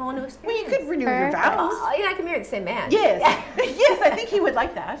would be a whole new experience. Well, you could renew your vows. I can marry the same man. Yes. Yes, I think he would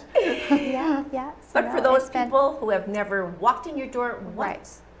like that. Yeah. So but for those people who have never walked in your door, what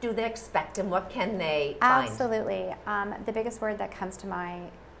do they expect and what can they find? Absolutely. The biggest word that comes to my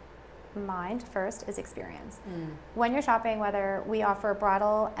mind first is experience. When you're shopping, whether we offer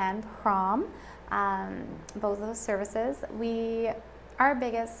bridal and prom, both of those services, our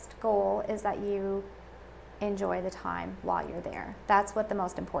biggest goal is that you enjoy the time while you're there. That's what the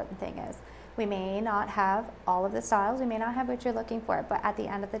most important thing is. We may not have all of the styles, we may not have what you're looking for, but at the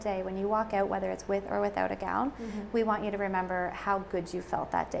end of the day, when you walk out, whether it's with or without a gown, we want you to remember how good you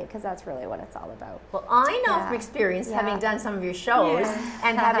felt that day, because that's really what it's all about. Well, I know from experience, having done some of your shows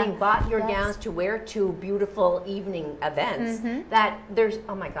and having bought your gowns to wear to beautiful evening events, that there's,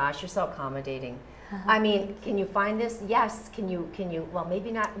 oh my gosh, you're so accommodating. I mean, can you find this? Yes. Can you, well,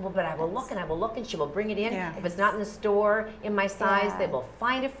 maybe not, well, but I will look and she will bring it in. If it's not in the store in my size, they will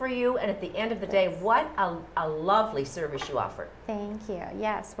find it for you. And at the end of the day, what a lovely service you offer. Thank you.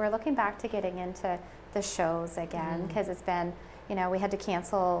 Yes, we're looking back to getting into the shows again, because it's been, you know, we had to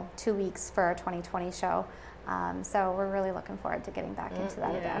cancel 2 weeks for our 2020 show. So we're really looking forward to getting back into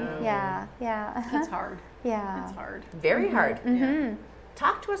that again. Yeah. It's hard. Yeah. It's hard. Very hard.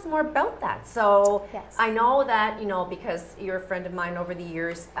 Talk to us more about that. So I know that, you know, because you're a friend of mine over the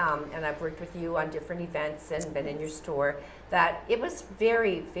years, and I've worked with you on different events and been in your store, that it was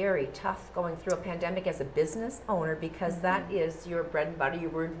very, very tough going through a pandemic as a business owner, because that is your bread and butter. You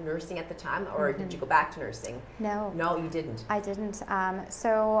were nursing at the time, or did you go back to nursing? No. No, you didn't. I didn't.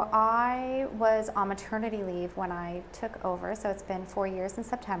 So I was on maternity leave when I took over, so it's been 4 years in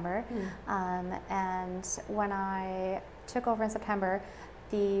September. And when I took over in September,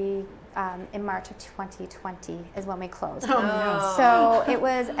 in March of 2020 is when we closed. So it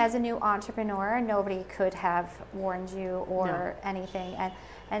was, as a new entrepreneur, nobody could have warned you or anything.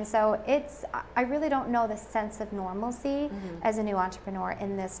 And so I really don't know the sense of normalcy as a new entrepreneur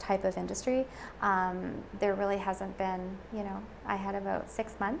in this type of industry. There really hasn't been, you know, I had about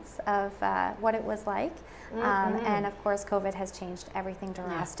 6 months of what it was like. And of course, COVID has changed everything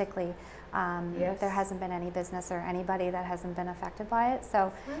drastically. There hasn't been any business or anybody that hasn't been affected by it.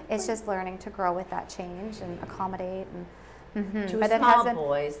 So it's just learning to grow with that change and accommodate. And Two small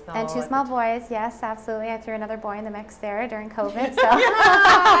boys, though. And 2 small boys, yes, absolutely. I threw another boy in the mix there during COVID. So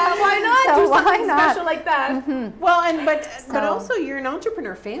why not? So do something why not? special like that. Well, but also you're an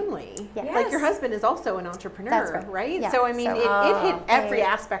entrepreneur family. Yes. Like your husband is also an entrepreneur, That's right. Yeah. So I mean, it hit every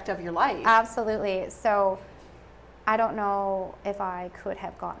aspect of your life. Absolutely. So I don't know if I could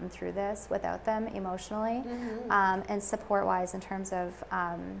have gotten through this without them emotionally, and support-wise in terms of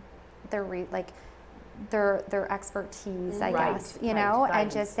their expertise, I guess, you know, guidance.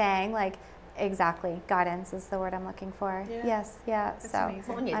 And just saying like, exactly, guidance is the word I'm looking for. Yes, That's so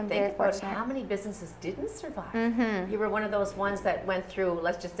amazing. When you I'm think very about fortunate. how many businesses didn't survive. You were one of those ones that went through,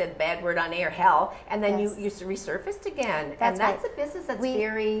 let's just say the bad word on air, hell, and then you resurfaced again. That's a business that's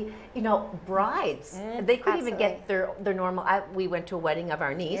very, you know, brides. They couldn't even get their normal. We went to a wedding of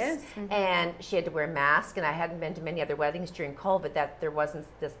our niece, and she had to wear a mask, and I hadn't been to many other weddings during COVID that there wasn't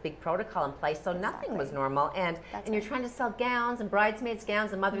this big protocol in place, so nothing was normal. And you're trying to sell gowns and bridesmaids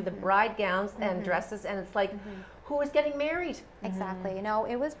gowns and mother the bride gowns and dresses, and it's like, who is getting married? Exactly. You know,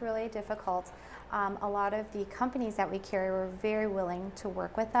 it was really difficult. A lot of the companies that we carry were very willing to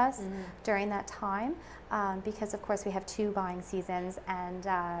work with us during that time, because of course we have 2 buying seasons, and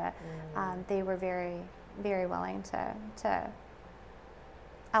they were very, very willing to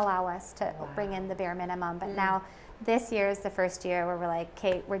allow us to bring in the bare minimum. But now this year is the first year where we're like,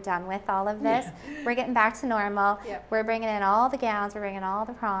 Kate, we're done with all of this. We're getting back to normal. We're bringing in all the gowns. We're bringing all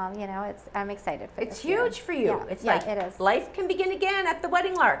the prom. You know, I'm excited for this. It's huge for you. It's like it is. Life can begin again at the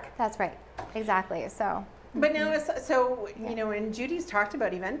Wedding Lark. That's right. Exactly. So. But now, you know, and Judy's talked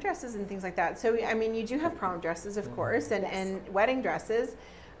about event dresses and things like that. So, I mean, you do have prom dresses, of course, and wedding dresses.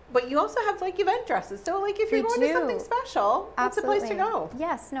 But you also have like event dresses. So like if you're going to something special, that's the place to go.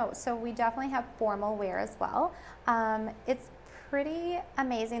 Yes, no. So we definitely have formal wear as well. It's pretty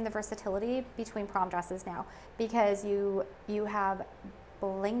amazing the versatility between prom dresses now, because you have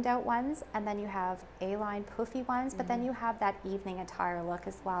blinged out ones, and then you have A-line poofy ones, but then you have that evening attire look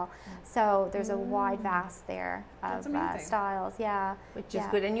as well. So there's a wide vast there of styles. Which is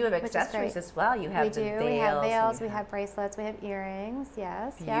good. And you have accessories as well. You have the veils. We have veils, we have bracelets, we have earrings.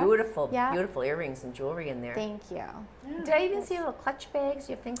 Yes. Beautiful, beautiful earrings and jewelry in there. Thank you. Did I even see little clutch bags?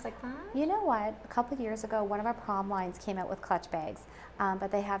 You have things like that? You know what? A couple of years ago, one of our prom lines came out with clutch bags,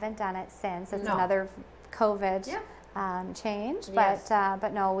 but they haven't done it since. It's another COVID change,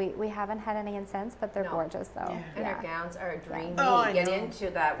 but no, we haven't had any in since, but they're gorgeous though. And our gowns are a dream. Get into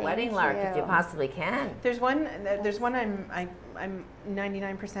that Wedding Lark if you possibly can. There's one I'm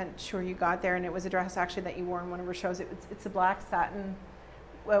 99% sure you got there, and it was a dress actually that you wore in one of our shows. It's a black satin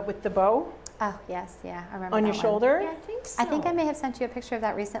with the bow. Oh, yes, yeah, I remember on your shoulder? Yeah, I think so. I think I may have sent you a picture of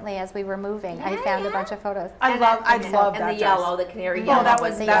that recently as we were moving. I found a bunch of photos. I love that And the dress. yellow, the canary yellow. that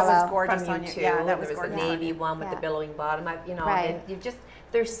was gorgeous from on you you. too. Yeah, that was there was gorgeous. a navy one with the billowing bottom. Right. And you just,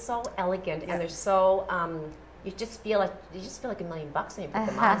 they're so elegant and they're so, you just feel like $1 million when you put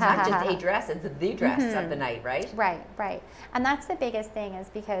them on. It's not just a dress, it's the dress of the night, right? Right, right. And that's the biggest thing is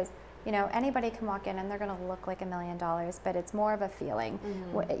because, you know, anybody can walk in and they're going to look like $1 million, but it's more of a feeling,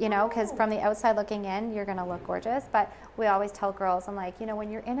 you know, because from the outside looking in, you're going to look gorgeous. But we always tell girls, I'm like, you know, when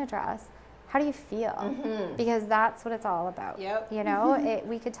you're in a dress, how do you feel? Because that's what it's all about. You know,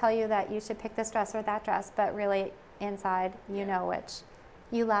 we could tell you that you should pick this dress or that dress, but really inside, you know which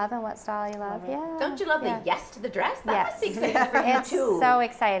you love and what style you love. Yeah. Don't you love the yes to the dress? That must be exciting for you it's too. so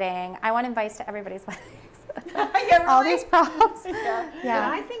exciting. I want invites to everybody's weddings. Yeah, All really? these props. Yeah,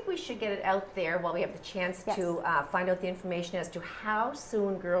 I think we should get it out there while we have the chance to find out the information as to how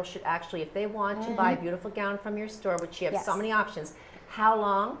soon girls should actually, if they want to buy a beautiful gown from your store, which you have so many options, how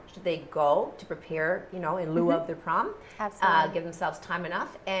long should they go to prepare, you know, in lieu of their prom? Absolutely. Give themselves time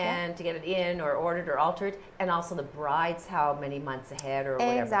enough and to get it in or ordered or altered, and also the brides, how many months ahead or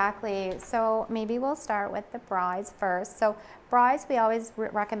whatever. Exactly. So maybe we'll start with the brides first. So brides, we always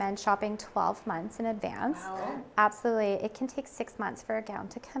recommend shopping 12 months in advance. Wow. Absolutely. It can take 6 months for a gown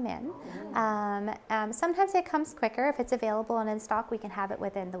to come in. Sometimes it comes quicker. If it's available and in stock, we can have it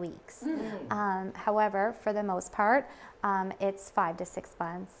within the weeks. However, for the most part, it's 5 to 6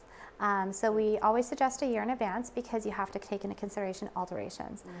 months. So we always suggest a year in advance because you have to take into consideration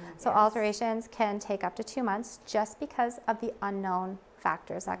alterations. So alterations can take up to 2 months just because of the unknown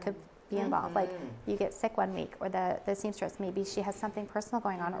factors that could be involved. Like you get sick one week, or the seamstress, maybe she has something personal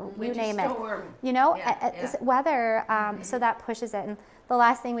going on, or you name it. You know, weather, so that pushes it. And the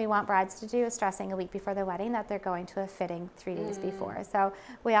last thing we want brides to do is stressing a week before their wedding that they're going to a fitting 3 days before. So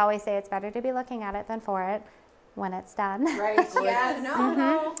we always say it's better to be looking at it than for it when it's done. Right. Yes.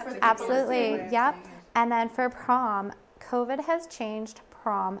 No. Absolutely. Yep. And then for prom, COVID has changed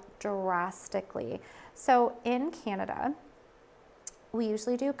prom drastically. So in Canada, we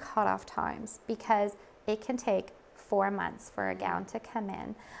usually do cutoff times because it can take 4 months for a gown to come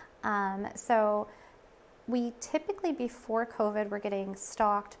in. So we typically, before COVID, were getting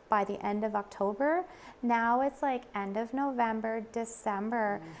stocked by the end of October. Now it's like end of November,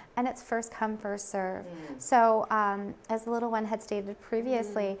 December, and it's first come, first serve. So as the little one had stated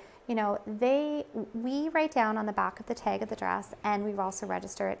previously, you know, we write down on the back of the tag of the dress, and we've also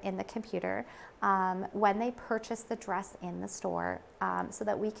registered it in the computer when they purchase the dress in the store, so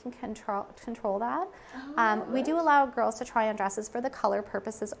that we can control that. We do allow girls to try on dresses for the color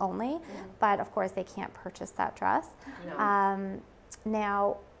purposes only, but of course they can't purchase that dress.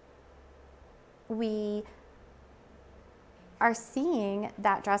 Now, we are seeing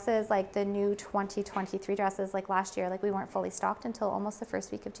that dresses, like the new 2023 dresses, like last year, like we weren't fully stocked until almost the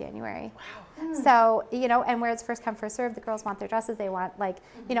first week of January. Wow. So, you know, and where it's first come, first serve, the girls want their dresses, they want, like,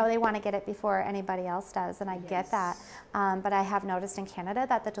 you know, they want to get it before anybody else does, and I get that. But I have noticed in Canada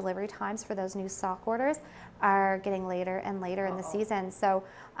that the delivery times for those new stock orders are getting later and later in the season. So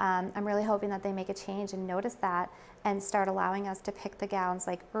I'm really hoping that they make a change and notice that and start allowing us to pick the gowns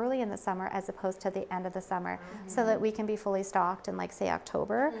like early in the summer as opposed to the end of the summer, so that we can be fully stocked in, like, say,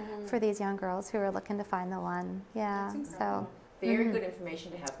 October for these young girls who are looking to find the one. Yeah, so. Very good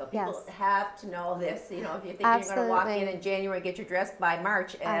information to have, though. People have to know this. You know, if you think you're going to walk in January and get your dress by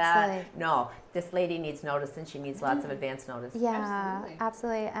March, no, this lady needs notice, and she needs lots of advance notice. Yeah,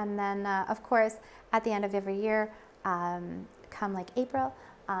 absolutely. And then, of course, at the end of every year, come like April,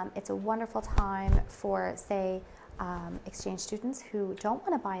 it's a wonderful time for, say, exchange students who don't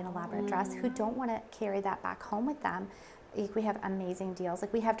want to buy an elaborate dress, who don't want to carry that back home with them. We have amazing deals.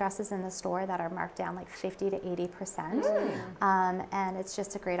 Like, we have dresses in the store that are marked down like 50 to 80%, and it's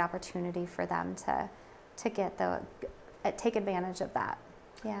just a great opportunity for them to get take advantage of that.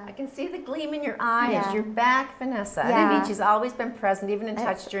 Yeah. I can see the gleam in your eyes. You're back, Vanessa. And I mean, she's always been present, even in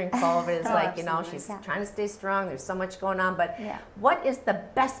touch during COVID. It's like, you know, she's trying to stay strong. There's so much going on. But what is the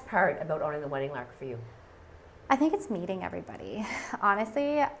best part about owning the Wedding Lark for you? I think it's meeting everybody.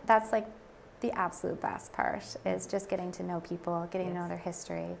 Honestly, that's like the absolute best part, is just getting to know people, getting to know their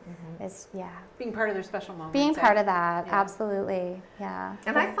history. Is being part of their special moments. Being part of that, absolutely,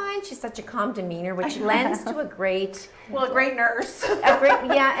 And I find she's such a calm demeanor, which lends to a great, a great nurse.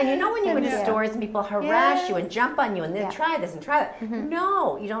 And you know, when you go to stores and people harass you and jump on you and then try this and try that.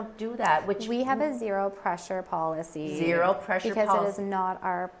 No, you don't do that. Which we have a zero pressure policy. Zero pressure because policy. it is not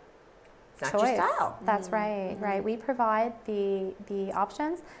our It's not your style. That's right, right. We provide the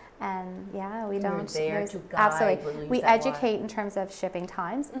options. And yeah, we don't. There to guide, absolutely. We educate in terms of shipping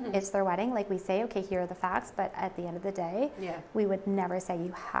times. It's their wedding. Like we say, okay, here are the facts. But at the end of the day, we would never say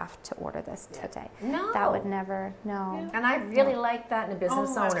you have to order this today. No, that would never. No. Yeah. And I really like that in a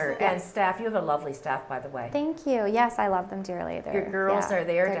business owner and staff. You have a lovely staff, by the way. Thank you. Yes, I love them dearly. Your girls are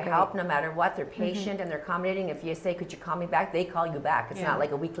there to help no matter what. They're patient and they're accommodating. If you say, "Could you call me back?" they call you back. It's not like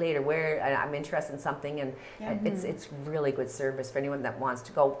a week later where I'm interested in something, and it's really good service for anyone that wants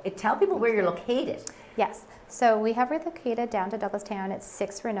to go. Tell people where you're located. Yes. So we have relocated down to Douglastown at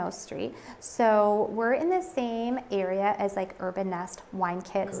 6 Renault Street. So we're in the same area as like Urban Nest, Wine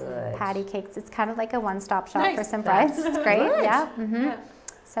Kits, Patty Cakes. It's kind of like a one-stop shop for some brides. It's great. Yeah.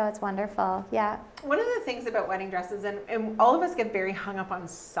 So it's wonderful. Yeah. One of the things about wedding dresses, and all of us get very hung up on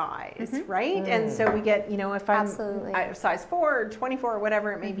size, right? And so we get, if I'm size 4 or 24 or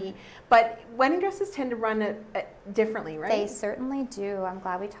whatever it may be, but wedding dresses tend to run differently, right? They certainly do. I'm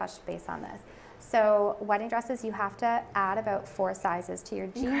glad we touched base on this. So wedding dresses, you have to add about 4 sizes to your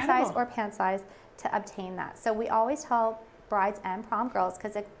jean size or pant size to obtain that. So we always tell brides and prom girls,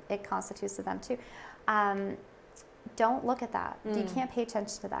 because it constitutes to them too, don't look at that. You can't pay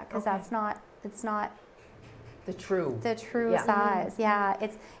attention to that because it's not the true size. Yeah,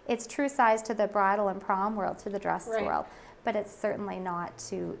 it's true size to the bridal and prom world, to the dress world, but it's certainly not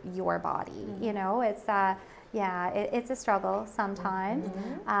to your body. It's it's a struggle sometimes.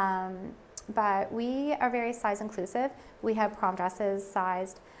 But we are very size inclusive. We have prom dresses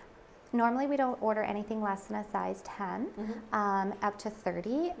sized. Normally we don't order anything less than a size 10, up to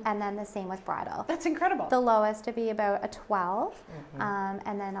 30, and then the same with bridal. That's incredible. The lowest would be about a 12,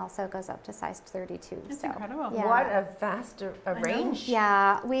 and then also goes up to size 32. That's incredible. Yeah. What a vast range.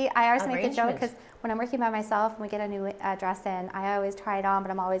 Yeah, I always make the joke because when I'm working by myself and we get a new dress in, I always try it on,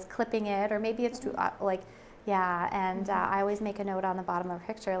 but I'm always clipping it, or maybe it's too I always make a note on the bottom of a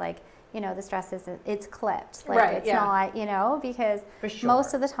picture this dress it's clipped. It's not, because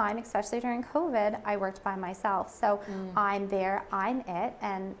most of the time, especially during COVID, I worked by myself. So I'm there, I'm it,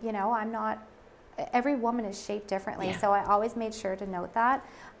 and I'm not, every woman is shaped differently. So I always made sure to note that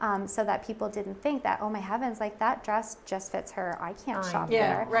so that people didn't think that, oh my heavens, that dress just fits her. I can't shop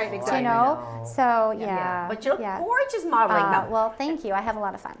there. Right, exactly. So But you look gorgeous modeling them. Well, thank you. I have a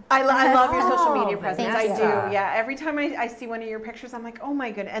lot of fun. I love your social media presence. I you. do. Yeah. Every time I see one of your pictures, I'm like, oh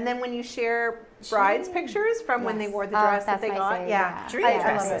my goodness. And then when you share brides' pictures from when they wore the dress that they got, dream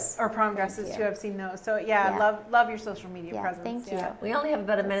dresses or prom dresses too. I've seen those. So love your social media presence. Thank you. We only have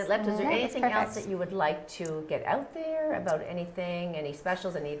about a minute left. Is there anything else that you would like to get out there about anything, any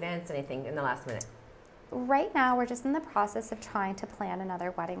specials, any events, anything in the last minute? Right now, we're just in the process of trying to plan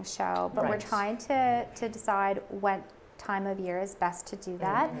another wedding show, but we're trying to decide what time of year is best to do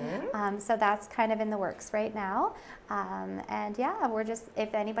that. So that's kind of in the works right now. And we're just,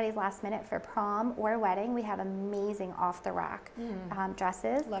 if anybody's last minute for prom or wedding, we have amazing off the rack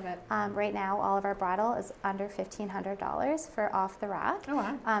dresses. Love it. Right now, all of our bridal is under $1,500 for off the rack. Oh,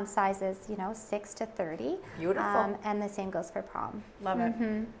 wow. Sizes, 6 to 30. Beautiful. And the same goes for prom. Love it.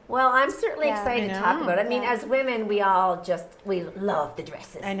 Well, I'm certainly excited to talk about it. I mean, as women, we love the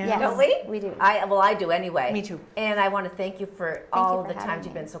dresses. I know. Yes, don't we? We do. I do anyway. Me too. And I want to thank you for all the having times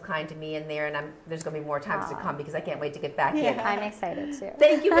you've been so kind to me in there, and there's going to be more times to come because I can't wait to get back in. I'm excited too.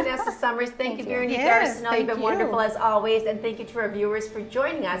 Thank you, Vanessa Summers. Thank you, Veronique Arsenault. You've been you. wonderful as always, and thank you to our viewers for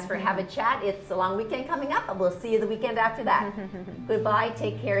joining us for Have a Chat. It's a long weekend coming up, and we'll see you the weekend after that. Goodbye.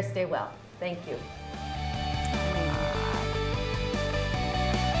 Take care. Stay well. Thank you.